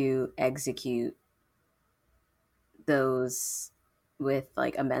going to execute those with,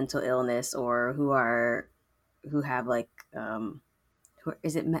 like, a mental illness or who have, like,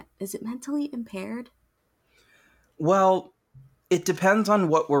 is it mentally impaired? Well, it depends on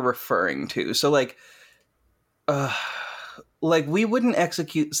what we're referring to. So, like we wouldn't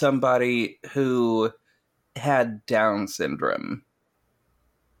execute somebody who had Down syndrome,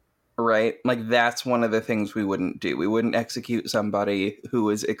 right? Like, that's one of the things we wouldn't do. We wouldn't execute somebody who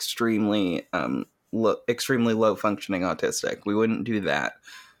is extremely low functioning autistic. We wouldn't do that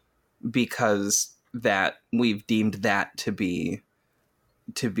because that we've deemed that to be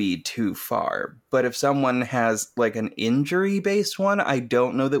too far. But if someone has like an injury based one, I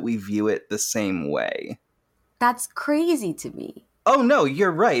don't know that we view it the same way. That's crazy to me. Oh no,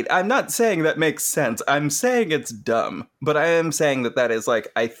 you're right. I'm not saying that makes sense. I'm saying it's dumb. But I am saying that is like,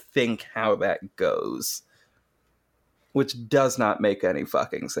 I think, how that goes. Which does not make any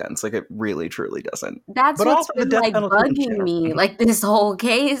fucking sense. Like, it really, truly doesn't. That's but what's also been, like, bugging me. Like, this whole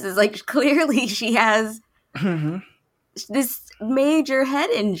case is, like, clearly she has this major head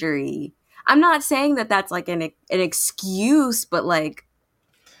injury. I'm not saying that that's, like, an excuse, but, like...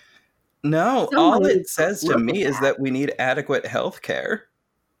 No, all it says to me is that we need adequate health care.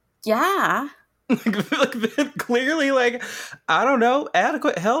 Yeah. Like, clearly, like, I don't know,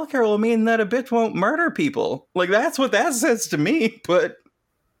 adequate healthcare will mean that a bitch won't murder people. Like, that's what that says to me, but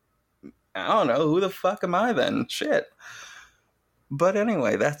I don't know, who the fuck am I then? Shit. But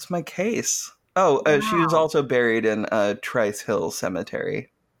anyway, that's my case. Oh, wow. She was also buried in Trice Hill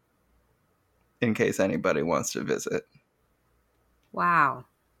Cemetery, in case anybody wants to visit. Wow.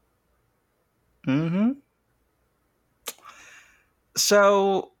 Mm-hmm.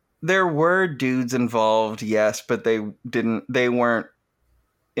 So... there were dudes involved, yes, but they weren't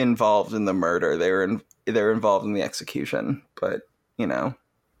involved in the murder. They were involved in the execution, but, you know.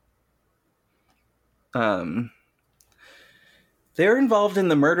 They're involved in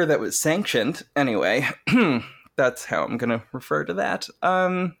the murder that was sanctioned. Anyway, that's how I'm going to refer to that.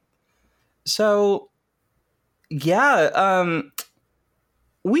 So, yeah,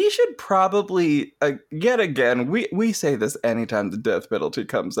 we should probably, yet again, we say this anytime the death penalty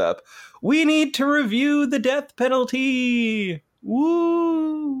comes up. We need to review the death penalty!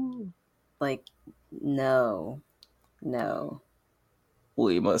 Woo! Like, no.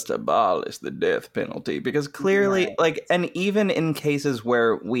 We must abolish the death penalty. Because clearly, right. Like, and even in cases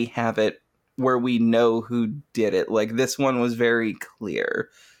where we have it, where we know who did it, like, this one was very clear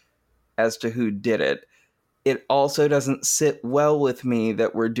as to who did it. It also doesn't sit well with me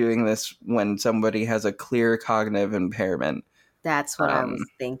that we're doing this when somebody has a clear cognitive impairment. That's what I was...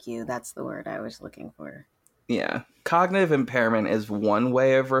 Thank you. That's the word I was looking for. Yeah. Cognitive impairment is one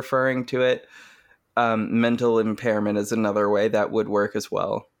way of referring to it. Mental impairment is another way that would work as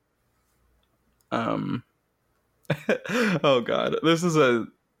well. Oh God. This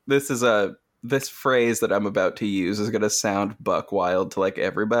phrase that I'm about to use is going to sound buck wild to like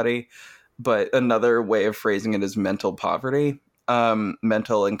everybody. But another way of phrasing it is mental poverty,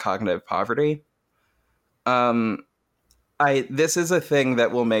 mental and cognitive poverty. This is a thing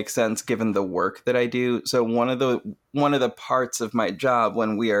that will make sense given the work that I do. So one of the parts of my job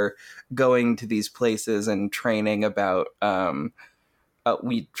when we are going to these places and training about,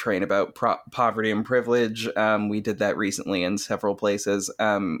 we train about poverty and privilege. We did that recently in several places.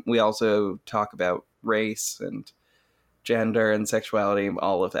 We also talk about race and gender and sexuality,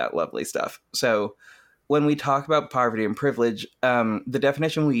 all of that lovely stuff. So when we talk about poverty and privilege, the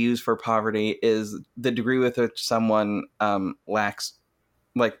definition we use for poverty is the degree with which someone lacks,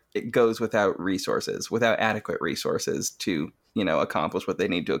 like, it goes without adequate resources to, you know, accomplish what they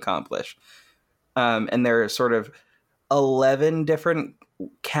need to accomplish. And there are sort of 11 different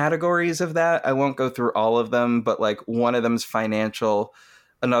categories of that. I won't go through all of them, but like one of them is financial.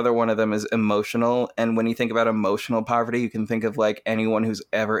 Another one of them is emotional. And when you think about emotional poverty, you can think of like anyone who's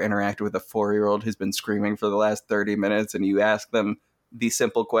ever interacted with a 4-year-old who's been screaming for the last 30 minutes and you ask them the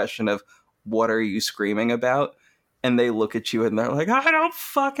simple question of, what are you screaming about? And they look at you and they're like, I don't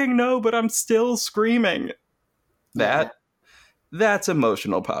fucking know, but I'm still screaming. That's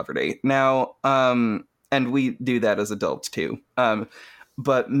emotional poverty. Now, and we do that as adults too.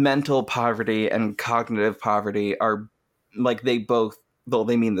 But mental poverty and cognitive poverty are like, though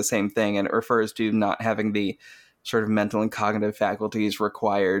they mean the same thing, and it refers to not having the sort of mental and cognitive faculties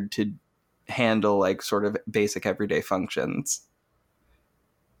required to handle like sort of basic everyday functions.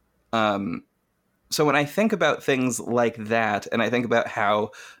 So when I think about things like that, and I think about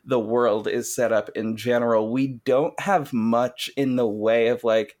how the world is set up in general, we don't have much in the way of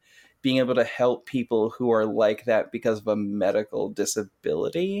like being able to help people who are like that because of a medical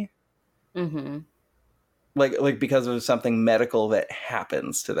disability. Mm-hmm. Like because of something medical that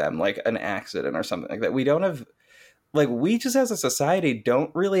happens to them, like an accident or something like that. We don't have, like, we just as a society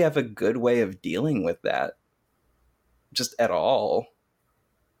don't really have a good way of dealing with that. Just at all.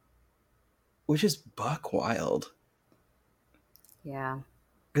 Which is buck wild. Yeah.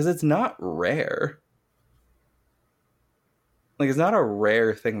 Because it's not rare. Like, it's not a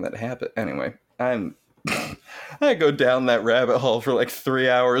rare thing that happens. Anyway, I go down that rabbit hole for like 3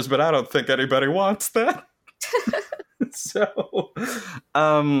 hours, but I don't think anybody wants that. So,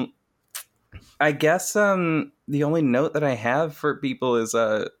 I guess the only note that I have for people is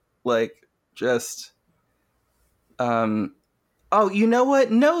like just oh, you know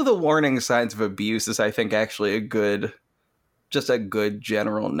what? Know the warning signs of abuse is, I think, actually a good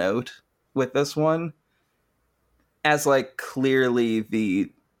general note with this one. As like clearly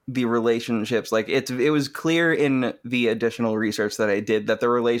the relationships, like it was clear in the additional research that I did that the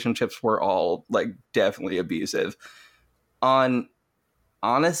relationships were all like definitely abusive on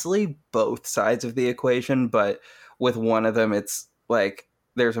honestly both sides of the equation, but with one of them it's like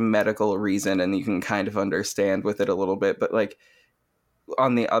there's a medical reason and you can kind of understand with it a little bit, but like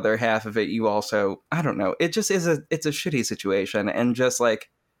on the other half of it you also, I don't know, it just is it's a shitty situation, and just like,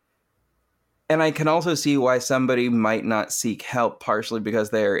 and I can also see why somebody might not seek help, partially because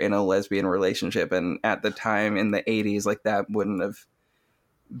they're in a lesbian relationship, and at the time in the 80s, like that wouldn't have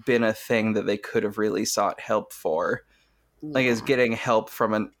been a thing that they could have really sought help for. Like, is getting help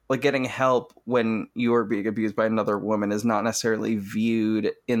from getting help when you are being abused by another woman is not necessarily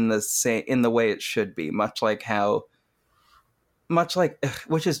viewed in the way it should be, much like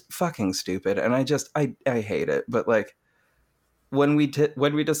which is fucking stupid, and I hate it, but like when we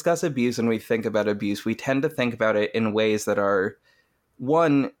discuss abuse and we think about abuse, we tend to think about it in ways that are,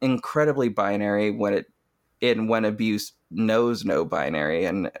 one, incredibly binary when abuse knows no binary,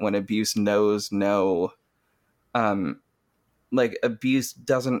 and when abuse knows no like abuse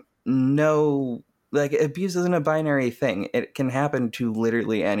doesn't know, like abuse isn't a binary thing. It can happen to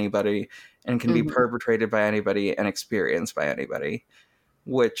literally anybody and can be perpetrated by anybody and experienced by anybody,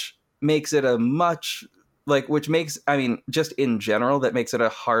 which makes it I mean, just in general, that makes it a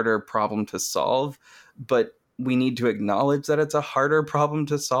harder problem to solve, but we need to acknowledge that it's a harder problem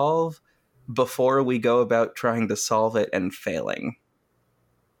to solve before we go about trying to solve it and failing.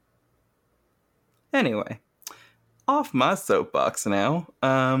 Anyway, off my soapbox now.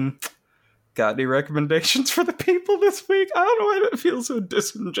 Got any recommendations for the people this week? I don't know why that feels so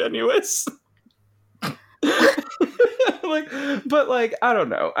disingenuous. But I don't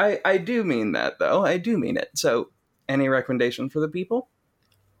know. I do mean that, though. I do mean it. So, any recommendation for the people?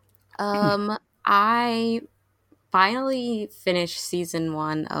 I finally finished season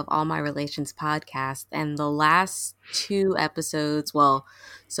 1 of All My Relations podcast, and the last 2 episodes,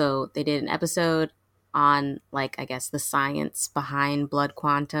 so they did an episode on, like, I guess the science behind blood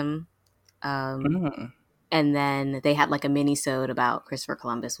quantum. And then they had like a mini-sode about Christopher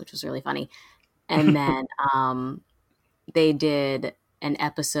Columbus, which was really funny. And then they did an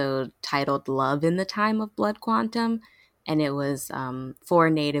episode titled Love in the Time of Blood Quantum. And it was 4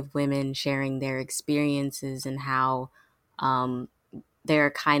 Native women sharing their experiences and how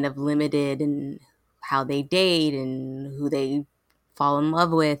they're kind of limited in how they date and who they fall in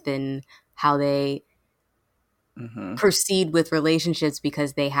love with and how they proceed with relationships,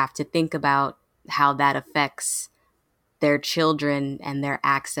 because they have to think about how that affects their children and their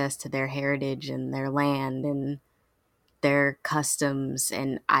access to their heritage and their land and their customs.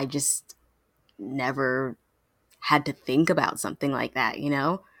 And I just never had to think about something like that, you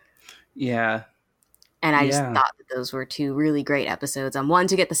know? Yeah. And I just thought that those were 2 really great episodes. One,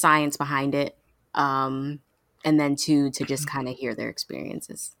 to get the science behind it, and then 2, to just kind of hear their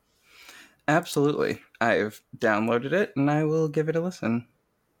experiences. Absolutely. I've downloaded it and I will give it a listen.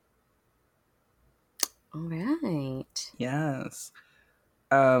 All right. Yes.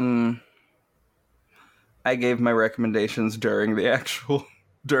 I gave my recommendations during the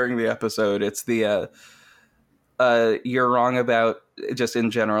episode. It's the You're Wrong About, just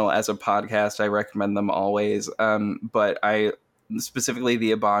in general as a podcast, I recommend them always. But I specifically,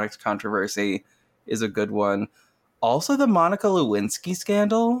 the Ebonics controversy is a good one. Also, the Monica Lewinsky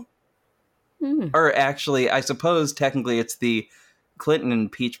scandal. Or actually, I suppose technically it's the Clinton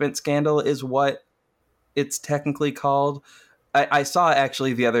impeachment scandal is what it's technically called. I saw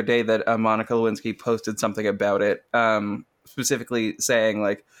actually the other day that Monica Lewinsky posted something about it, specifically saying,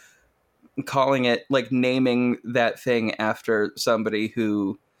 like, calling it, like, naming that thing after somebody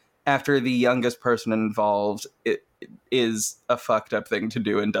who, after the youngest person involved, it is a fucked up thing to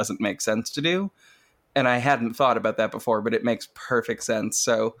do and doesn't make sense to do. And I hadn't thought about that before, but it makes perfect sense.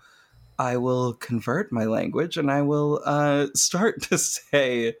 So I will convert my language and I will start to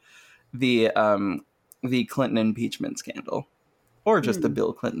say the Clinton impeachment scandal, or just the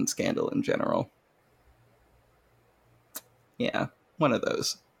Bill Clinton scandal in general. Yeah, one of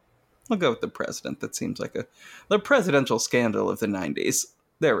those. I'll go with the president. That seems like the presidential scandal of the 90s.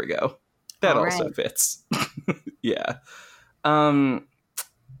 There we go. That also fits. Yeah. Um,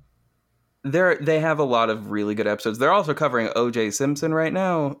 they have a lot of really good episodes. They're also covering O.J. Simpson right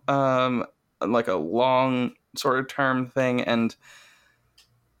now, like a long sort of term thing. And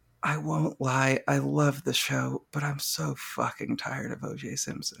I won't lie, I love the show, but I'm so fucking tired of O.J.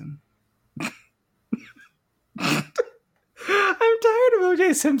 Simpson. I'm tired of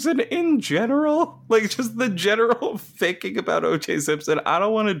O.J. Simpson in general. Like, just the general thinking about O.J. Simpson. I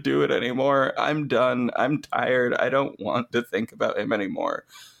don't want to do it anymore. I'm done. I'm tired. I don't want to think about him anymore.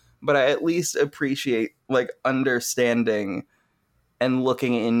 But I at least appreciate, like, understanding and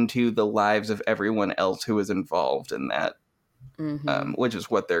looking into the lives of everyone else who is involved in that, which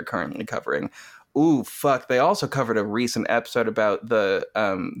is what they're currently covering. Ooh, fuck. They also covered a recent episode about the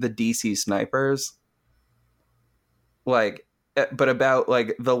DC snipers. Like, but about,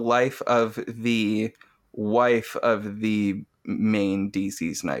 like, the life of the wife of the main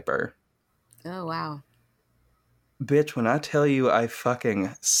DC sniper. Oh, wow. Bitch, when I tell you I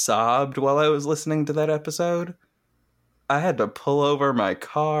fucking sobbed while I was listening to that episode, I had to pull over my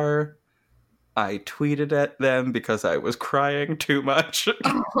car. I tweeted at them because I was crying too much.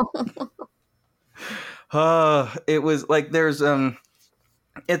 It was like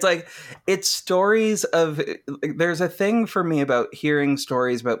it's stories of, there's a thing for me about hearing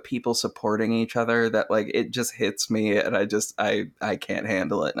stories about people supporting each other that, like, it just hits me, and I can't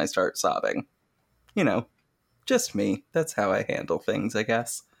handle it and I start sobbing. You know, just me. That's how I handle things, I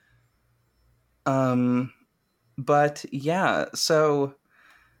guess. But yeah, so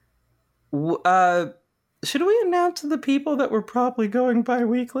should we announce to the people that we're probably going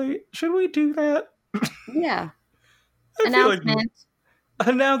bi-weekly? Should we do that? Yeah.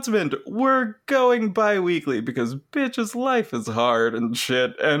 Announcement. We're going bi-weekly because bitch's life is hard and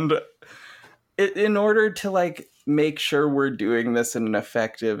shit. And in order to, like, make sure we're doing this in an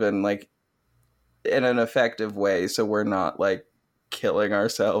effective way, so we're not, like, killing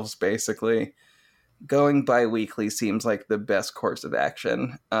ourselves, basically, going bi-weekly seems like the best course of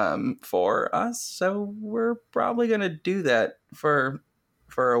action for us. So we're probably gonna do that for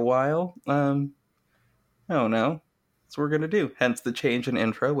a while. I don't know. That's what we're going to do. Hence the change in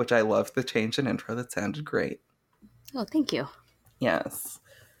intro, which I love the change in intro. That sounded great. Oh, thank you. Yes.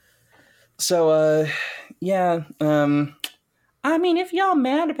 So, yeah. I mean, if y'all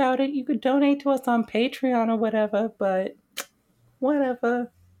mad about it, you could donate to us on Patreon or whatever, but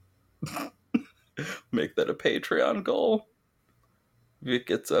whatever. Make that a Patreon goal. If it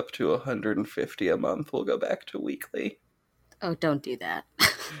gets up to 150 a month, we'll go back to weekly. Oh, don't do that.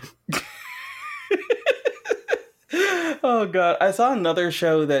 Oh god, I saw another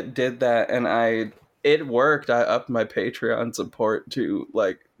show that did that, and it worked. I upped my Patreon support to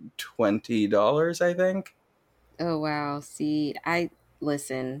like $20, I think. Oh wow. See,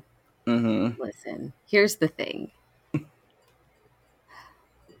 listen. Mm-hmm. Listen. Here's the thing.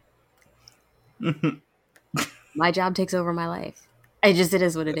 My job takes over my life. It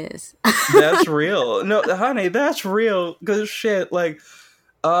is what it is. That's real. No, honey, that's real. Cause shit, like,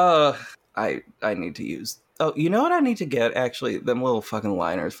 I need to use. Oh, you know what I need to get? Actually, them little fucking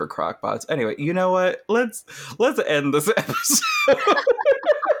liners for Crockpots. Anyway, you know what? Let's end this episode.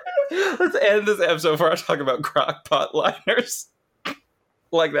 Let's end this episode before I talk about Crockpot liners.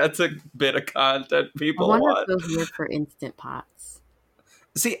 Like, that's a bit of content people want. I wonder if those work for Instant Pots.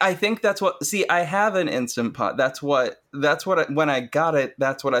 See, I think that's what. See, I have an Instant Pot. That's what. When I got it,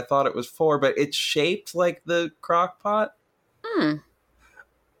 that's what I thought it was for. But it's shaped like the Crockpot.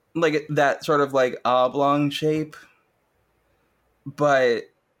 Like that sort of like oblong shape. But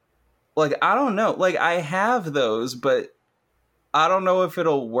like, I don't know. Like, I have those, but I don't know if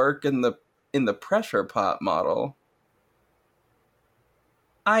it'll work in the pressure pot model.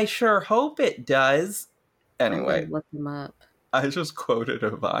 I sure hope it does. Anyway, look them up. I just quoted a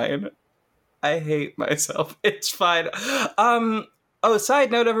Vine. I hate myself. It's fine. Oh,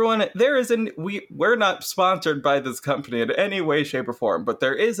 side note, everyone, we're not sponsored by this company in any way, shape, or form, but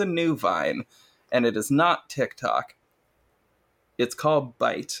there is a new Vine, and it is not TikTok. It's called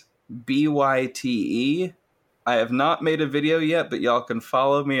Byte. BYTE. I have not made a video yet, but y'all can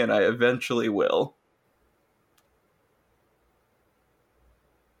follow me, and I eventually will.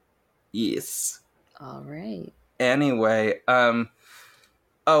 Yes. All right. Anyway, oh,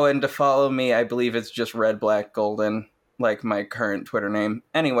 and to follow me, I believe it's just Red Black Golden, like my current Twitter name.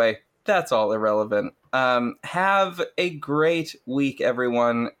 Anyway, that's all irrelevant. Have a great week,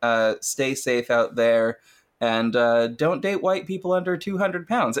 everyone. Stay safe out there, and don't date white people under 200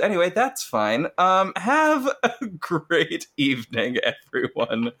 pounds. Anyway, that's fine. Have a great evening,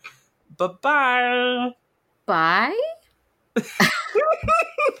 everyone. Bye-bye. Bye? God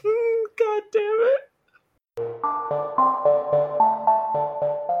damn it.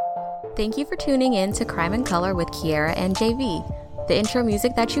 Thank you for tuning in to Crime in Color with Kiera and JV. The intro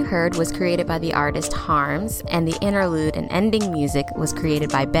music that you heard was created by the artist Harms, and the interlude and ending music was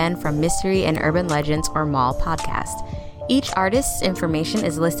created by Ben from Mystery and Urban Legends or Mall podcast. Each artist's information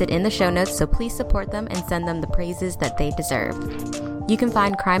is listed in the show notes, so please support them and send them the praises that they deserve. You can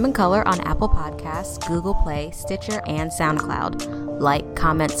find Crime in Color on Apple Podcasts, Google Play, Stitcher, and SoundCloud. Like,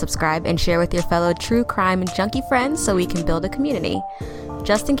 comment, subscribe, and share with your fellow true crime and junkie friends so we can build a community.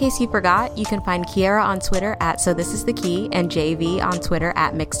 Just in case you forgot, you can find Kiera on Twitter at SoThisIsTheKey and JV on Twitter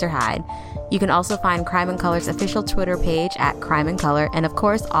at MixterHyde. You can also find Crime in Color's official Twitter page at Crime in Color, and of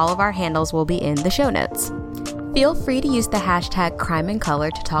course, all of our handles will be in the show notes. Feel free to use the hashtag Crime in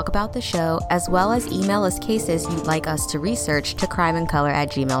Color to talk about the show, as well as email us cases you'd like us to research to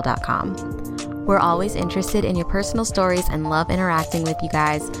crimeincolor@gmail.com. We're always interested in your personal stories and love interacting with you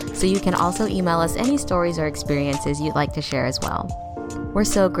guys, so you can also email us any stories or experiences you'd like to share as well. We're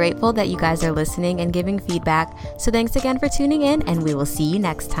so grateful that you guys are listening and giving feedback, so thanks again for tuning in, and we will see you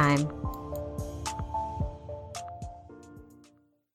next time.